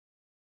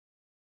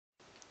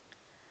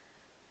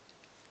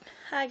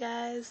Hi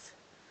guys.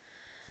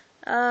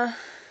 I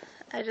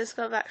just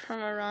got back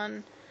from a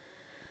run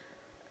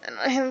and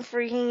I am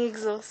freaking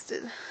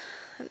exhausted.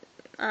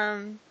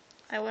 I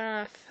went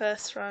on a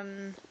first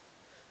run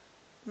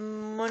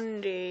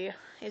Monday.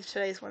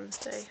 Today's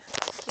Wednesday.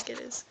 I think it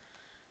is.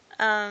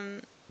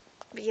 But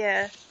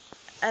yeah.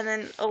 And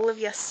then all of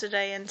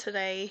yesterday and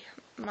today,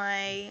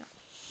 my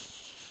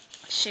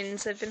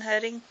shins have been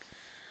hurting.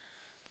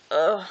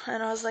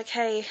 And I was like,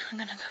 hey, I'm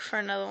gonna go for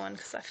another one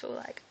because I feel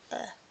like,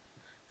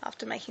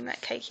 after making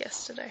that cake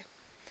yesterday.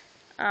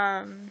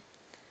 Yeah.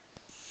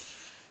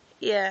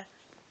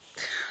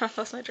 I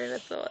lost my train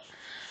of thought.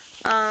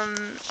 I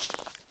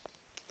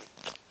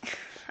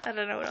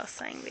don't know what I was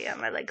saying, but yeah,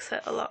 my legs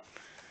hurt a lot.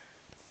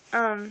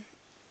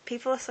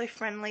 People are so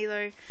friendly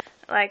though.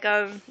 Like,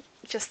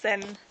 just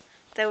then,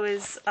 there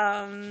was,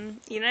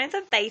 you know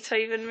the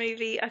Beethoven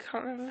movie? I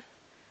can't remember.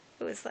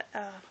 It was like,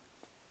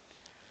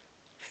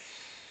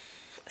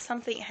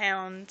 something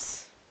HOUND.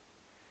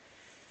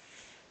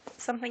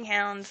 Something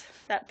HOUND,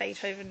 that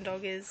Beethoven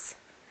dog is.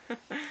 From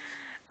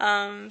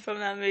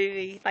that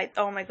movie. Like,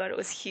 oh my god, it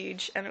was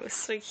huge, and it was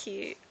so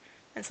cute.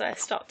 And so I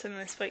stopped and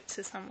I spoke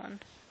to someone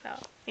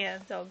about,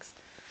 dogs.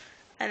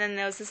 And then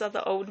there was this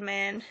other old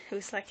man who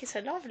was like, it's a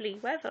lovely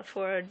weather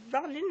for a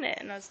run, isn't it?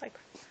 And I was like,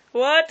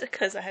 what?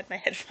 Because I had my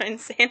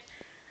headphones in.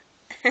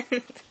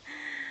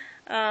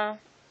 And,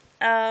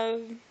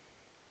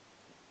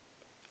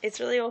 it's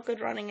really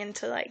awkward running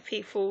into, like,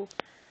 people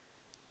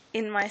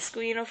in my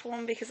school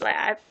uniform because,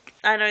 like,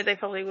 I know they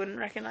probably wouldn't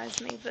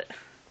recognize me, but,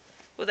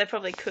 well, they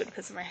probably could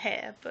because of my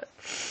hair, but,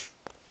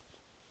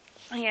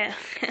 yeah.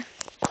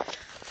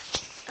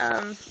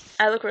 I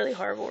look really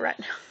horrible right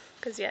now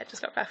because, yeah, I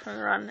just got back from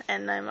the run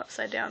and I'm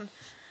upside down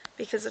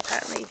because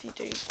apparently if you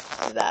do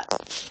that,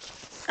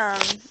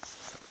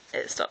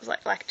 it stops,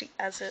 like, lactic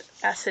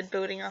acid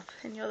building up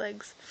in your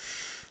legs,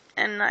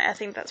 and I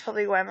think that's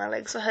probably why my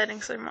legs are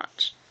hurting so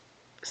much.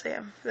 So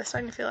yeah, they're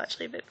starting to feel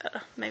actually a bit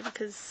better, maybe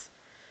because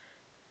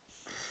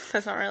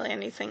there's not really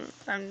anything,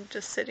 I'm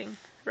just sitting,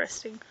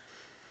 resting,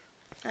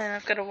 and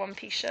I've got a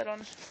one-piece shirt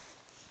on,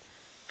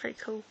 pretty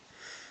cool.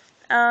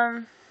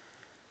 Not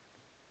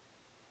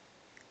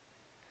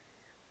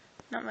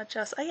much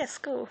else. Oh yeah,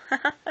 school.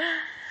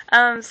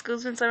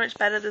 School's been so much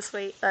better this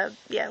week.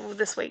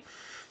 This week.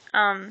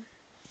 I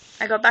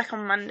got back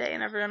on Monday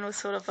and everyone was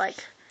sort of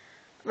like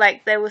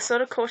they were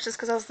sort of cautious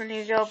because I was the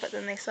new girl, but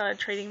then they started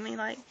treating me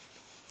like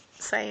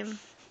same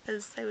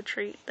as they would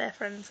treat their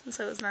friends, and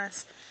so it was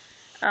nice.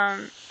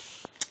 I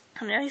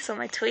nearly saw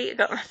my tweet. I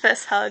got my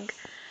first hug,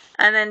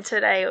 and then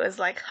today it was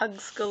like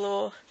hugs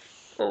galore.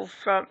 Well,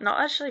 not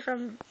actually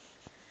from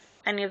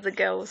any of the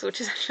girls, which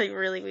is actually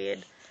really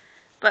weird.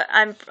 But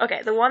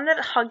the one that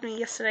hugged me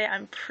yesterday,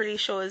 I'm pretty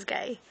sure is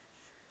gay.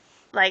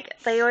 Like,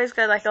 they always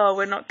go like, oh,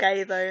 we're not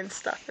gay though and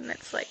stuff, and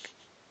it's like,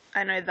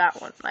 I know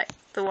that one, like,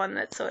 the one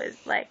that's always,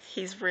 like,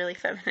 he's really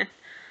feminine.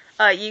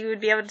 You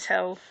would be able to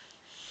tell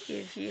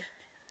if you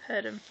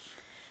heard him.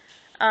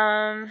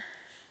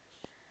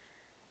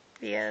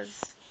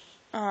 Yes.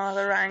 Oh,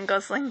 the Ryan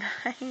Gosling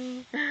guy.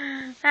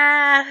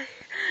 I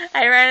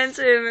ran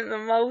into him in the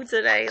mall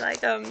today.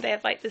 Like, they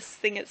have, like, this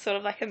thing, it's sort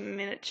of like a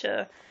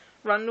miniature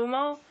Rundle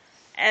mall.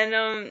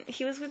 And,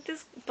 he was with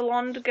this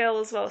blonde girl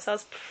as well, so I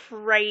was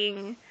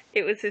praying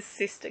it was his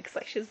sister, because,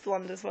 like, she's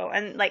blonde as well.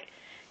 And, like,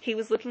 he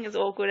was looking as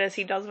awkward as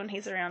he does when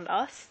he's around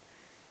us.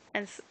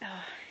 And,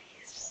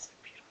 he's just so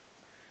beautiful.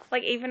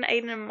 Like, even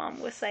Aiden and Mum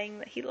were saying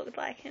that he looked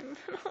like him.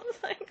 And I was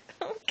like,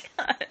 oh,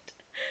 God.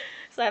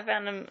 So I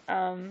found him,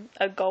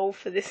 a goal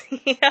for this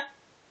year.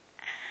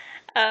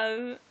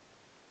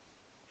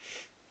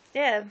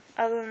 Yeah,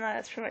 other than that,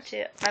 that's pretty much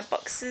it. My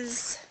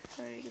boxes, I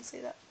don't know if you can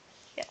see that.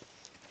 Yeah.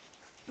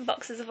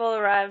 Boxes have all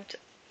arrived.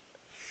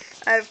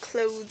 I have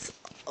clothes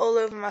all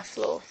over my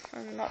floor.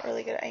 I'm not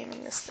really good at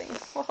aiming this thing.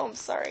 Oh, I'm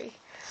sorry.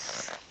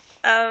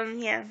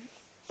 Yeah,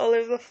 all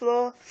over the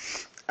floor.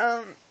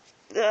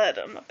 Good,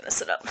 I'm not gonna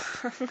sit up.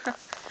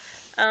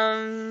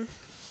 I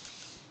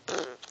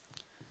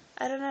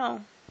don't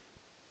know.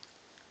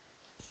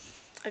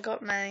 I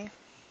got I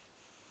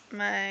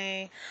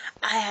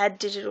had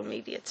digital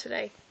media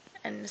today,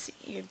 and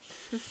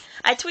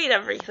I tweet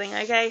everything,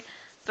 okay?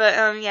 But,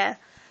 yeah,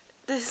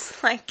 there's,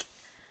 like,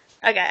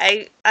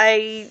 okay,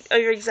 I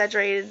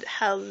over-exaggerated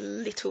how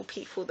little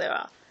people there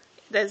are.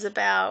 There's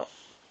about,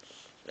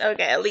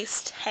 at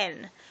least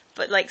 10,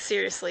 but, like,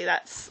 seriously,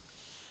 that's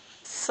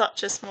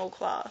such a small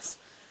class.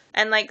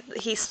 And, like,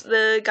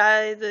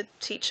 the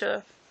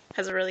teacher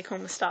has a really cool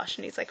moustache,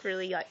 and he's, like,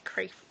 really, like,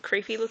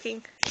 creepy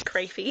looking.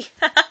 Creepy.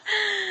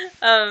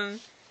 But,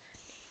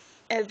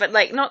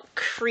 like, not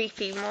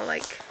creepy, more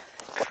like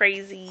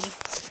crazy,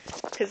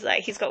 because,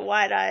 like, he's got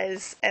white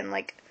eyes and,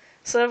 like,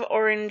 sort of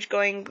orange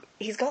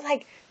he's got,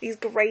 like, these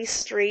grey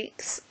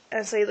streaks,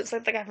 and so he looks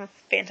like the guy from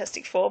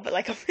Fantastic Four, but,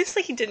 like,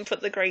 obviously he didn't put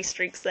the grey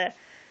streaks there,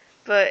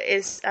 but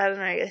I don't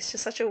know, it's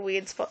just such a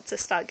weird spot to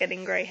start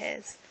getting grey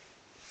hairs.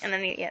 And then,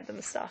 the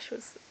moustache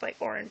was, like,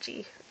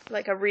 orangey,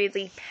 like a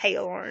really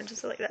pale orange,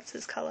 so, like, that's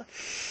his colour.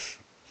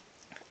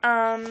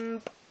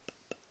 So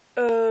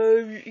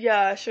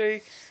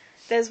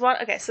there's one.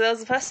 Okay, so there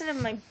was a person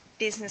in my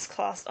business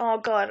class. Oh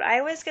god, I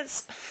always get.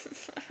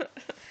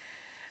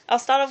 I'll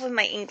start off with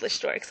my English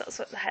story because that's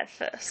what I had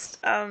first.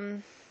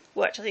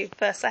 Well, actually,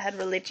 first I had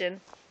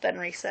religion, then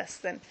recess,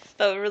 then.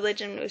 But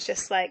religion was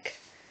just like.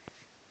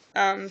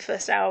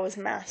 First hour was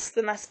mass.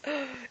 The mass.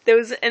 There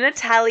was an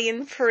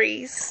Italian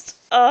priest.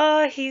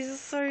 Oh, he's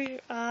so.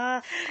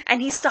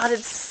 And he started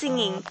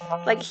singing.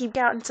 Like, he'd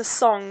get out into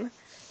song.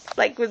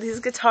 Like, with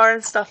his guitar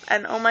and stuff.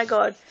 And oh my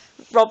god,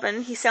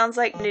 Robin, he sounds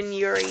like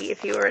Ninuri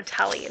if he were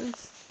Italian.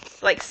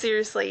 Like,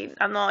 seriously,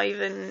 I'm not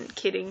even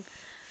kidding.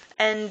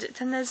 And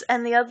then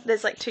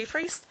there's like two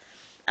priests.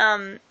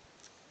 I'm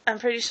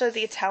pretty sure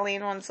the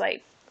Italian one's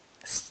like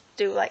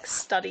still like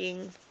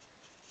studying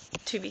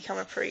to become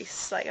a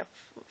priest, like a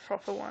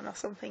proper one or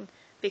something,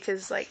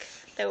 because like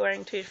they're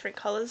wearing two different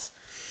colours.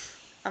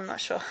 I'm not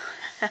sure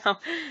how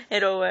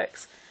it all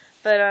works,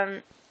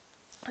 but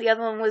the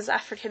other one was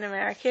African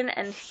American,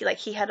 and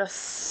he had a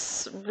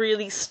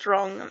really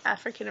strong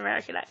African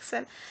American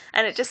accent,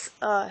 and it just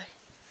the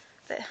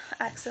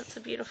accents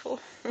are beautiful.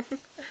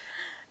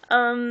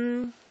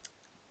 Okay,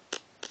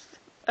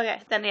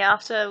 then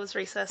after was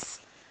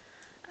recess,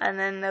 and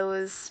then there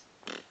was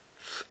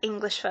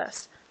English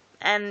first,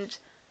 and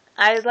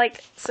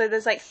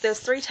there's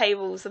three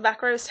tables. The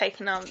back row was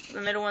taken up.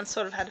 The middle one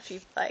sort of had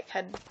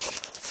had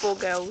four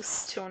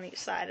girls, two on each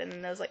side, and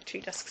then there was like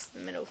two desks in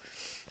the middle.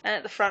 And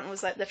at the front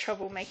was like the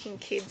troublemaking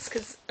kids,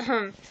 because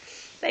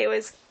they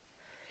always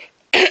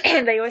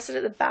they always sit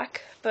at the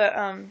back, but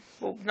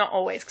well, not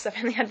always, because I've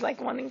only had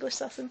like one English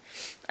lesson.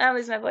 I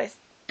lose my voice.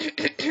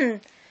 So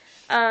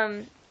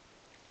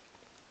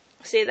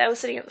yeah, they were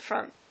sitting at the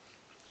front,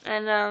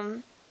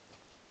 and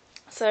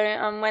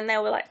so when they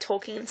were like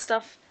talking and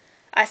stuff,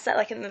 I sat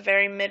like in the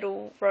very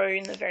middle row,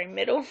 in the very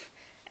middle,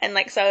 and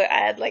like so I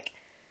had like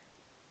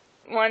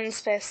two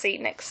spare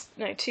seats next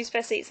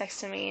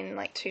to me, and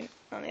like two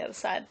on the other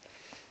side,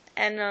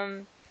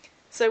 and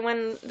so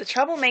when the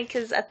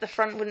troublemakers at the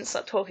front wouldn't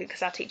stop talking,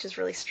 because our teacher's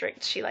really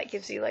strict, she like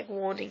gives you like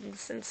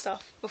warnings and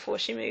stuff before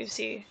she moves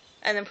you,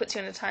 and then puts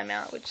you in a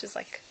timeout, which is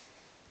like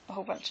a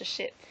whole bunch of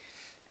shit.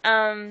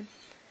 I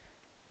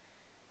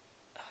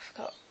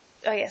forgot.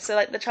 Oh yeah, so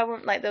like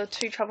there were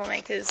two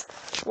troublemakers.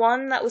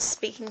 One that was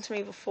speaking to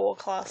me before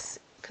class,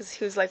 because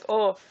he was like,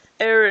 "Oh,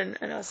 Erin,"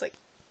 and I was like,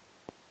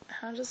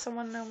 "How does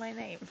someone know my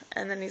name?"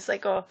 And then he's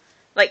like, "Oh,"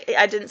 like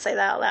I didn't say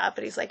that out loud,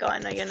 but he's like, "Oh, I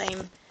know your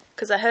name,"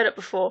 because I heard it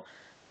before.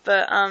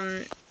 But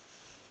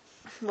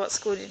what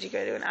school did you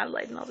go to in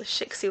Adelaide and all this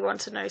shit? Because he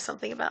wanted to know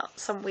something about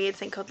some weird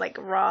thing called like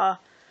Ra.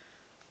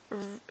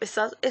 It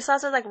starts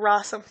with like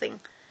Ra something.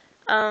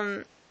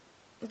 But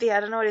yeah, I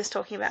don't know what he was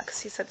talking about,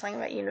 because he said something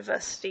about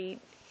university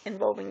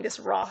involving this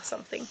Ra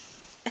something.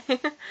 I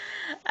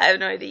have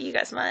no idea, you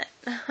guys might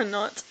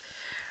not.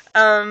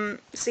 So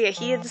yeah,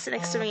 he had to sit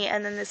next to me,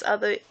 and then this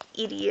other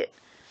idiot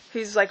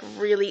who's like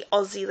really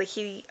Aussie, like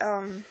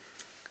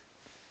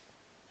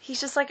he's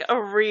just like a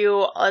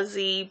real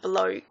Aussie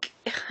bloke.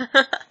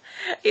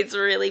 It's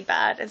really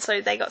bad, and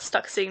so they got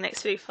stuck sitting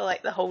next to me for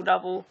like the whole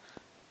double.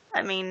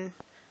 I mean,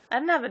 I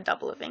didn't have a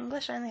double of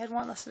English, I only had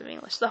one lesson of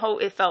English.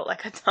 It felt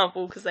like a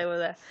double because they were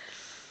there.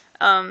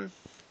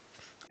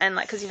 And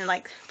like, because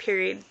like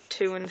period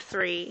 2 and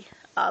 3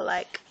 are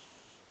like,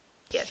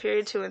 yeah,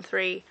 period 2 and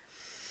 3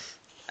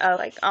 are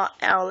like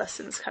our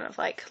lessons, kind of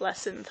like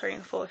lesson 3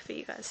 and 4 for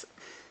you guys.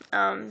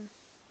 But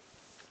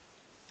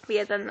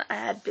yeah, then I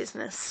had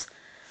business,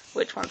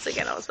 which once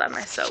again I was by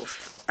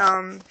myself.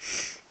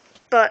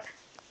 But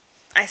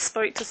I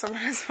spoke to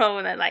someone as well,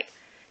 and they're like,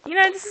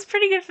 this is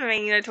pretty good for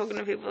me, talking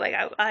to people like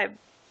I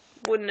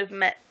wouldn't have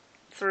met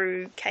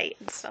through Kate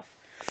and stuff.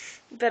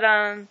 But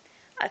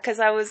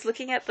because I was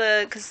looking at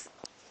because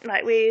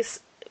like we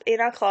in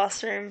our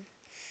classroom,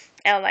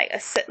 our like a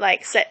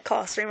set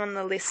classroom on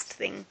the list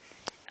thing,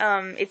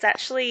 it's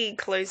actually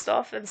closed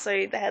off, and so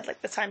they had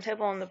like the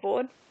timetable on the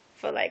board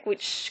for like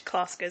which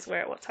class goes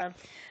where at what time,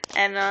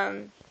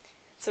 and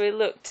so we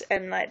looked,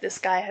 and like this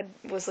guy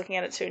was looking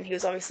at it too, and he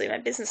was obviously in my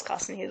business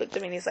class, and he looked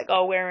at me and he's like,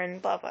 "Oh, we're in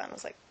blah blah," and I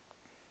was like,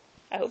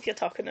 I hope you're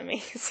talking to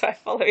me. So I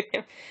followed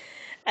him.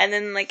 And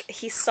then, like,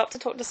 he stopped to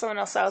talk to someone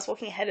else. So I was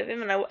walking ahead of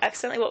him, and I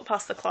accidentally walked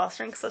past the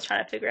classroom because I was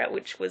trying to figure out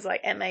which was,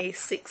 like,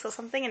 MA6 or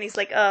something. And he's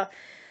like,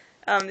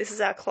 this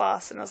is our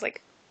class. And I was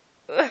like,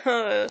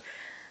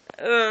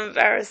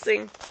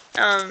 embarrassing.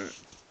 But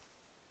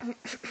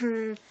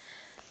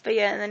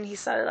yeah, and then he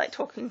started, like,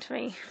 talking to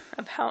me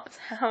about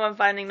how I'm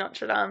finding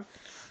Notre Dame.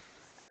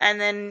 And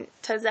then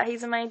turns out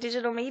he's in my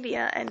digital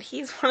media, and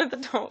he's one of the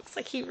dogs.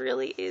 Like, he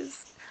really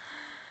is.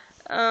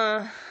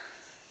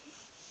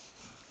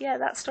 Yeah,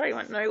 that story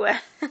went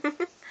nowhere.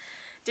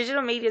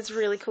 Digital media is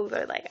really cool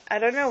though. Like, I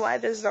don't know why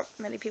there's not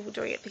many people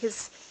doing it,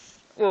 because,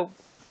 well,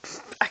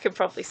 I could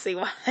probably see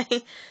why,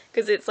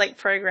 because it's like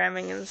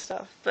programming and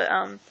stuff. But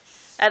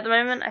at the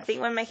moment, I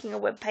think when making a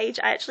web page,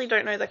 I actually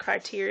don't know the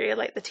criteria.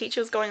 Like, the teacher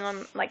was going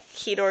on, like,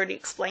 he'd already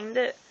explained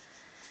it,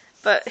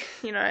 but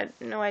I had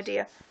no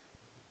idea.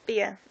 But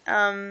yeah,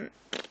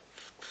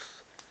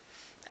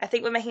 I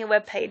think we're making a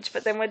web page,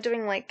 but then we're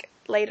doing like,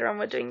 later on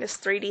we're doing this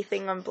 3D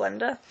thing on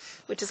Blender,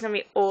 which is going to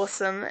be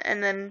awesome.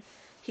 And then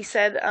he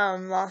said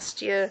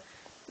last year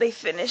they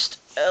finished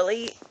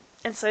early,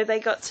 and so they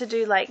got to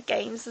do like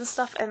games and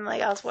stuff, and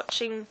like I was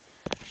watching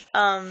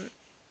what's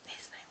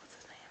his name?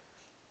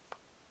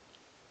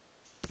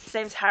 His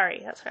name's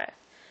Harry, that's right.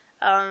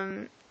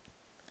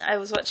 I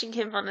was watching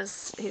him on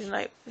his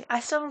note.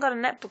 I still haven't got a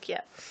netbook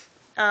yet.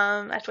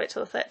 I have to wait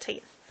till the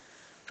 13th.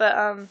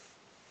 But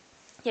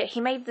yeah, he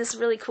made this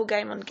really cool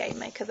game on Game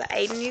Maker that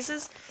Aiden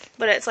uses,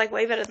 but it's like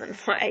way better than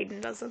what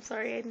Aiden does. I'm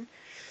sorry, Aiden.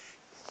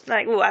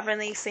 Like, well, I've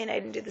only seen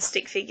Aiden do the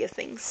stick figure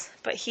things,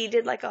 but he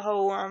did like a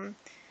whole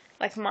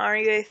like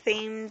Mario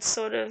themed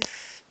sort of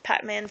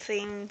Pac-Man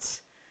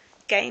themed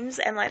games,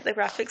 and like the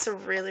graphics are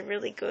really,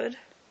 really good.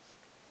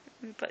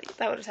 But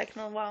that would have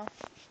taken a while.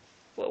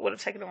 Well, it would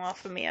have taken a while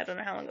for me. I don't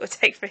know how long it would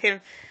take for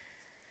him.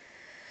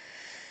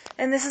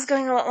 And this is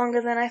going a lot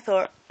longer than I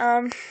thought.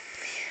 So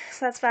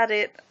that's about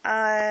it.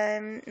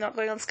 I'm not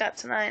going on Skype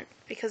tonight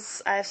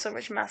because I have so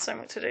much maths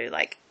homework to do.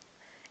 Like,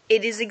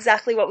 it is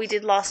exactly what we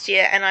did last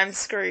year, and I'm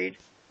screwed.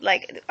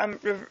 Like,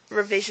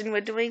 revision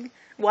we're doing.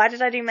 Why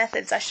did I do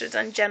methods? I should have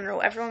done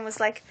general. Everyone was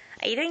like,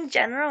 are you doing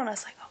general? And I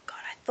was like, oh god,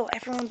 I thought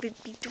everyone would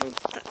be doing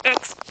the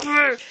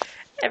expert.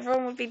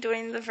 Everyone would be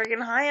doing the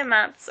friggin' higher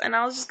maths, and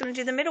I was just going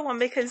to do the middle one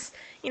because,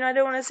 you know, I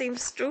don't want to seem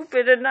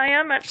stupid, and I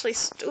am actually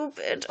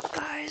stupid.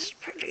 Guys,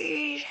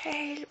 please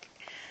help.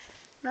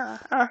 Nah.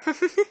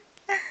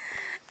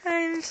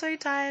 I'm so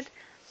tired.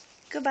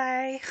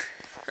 Goodbye.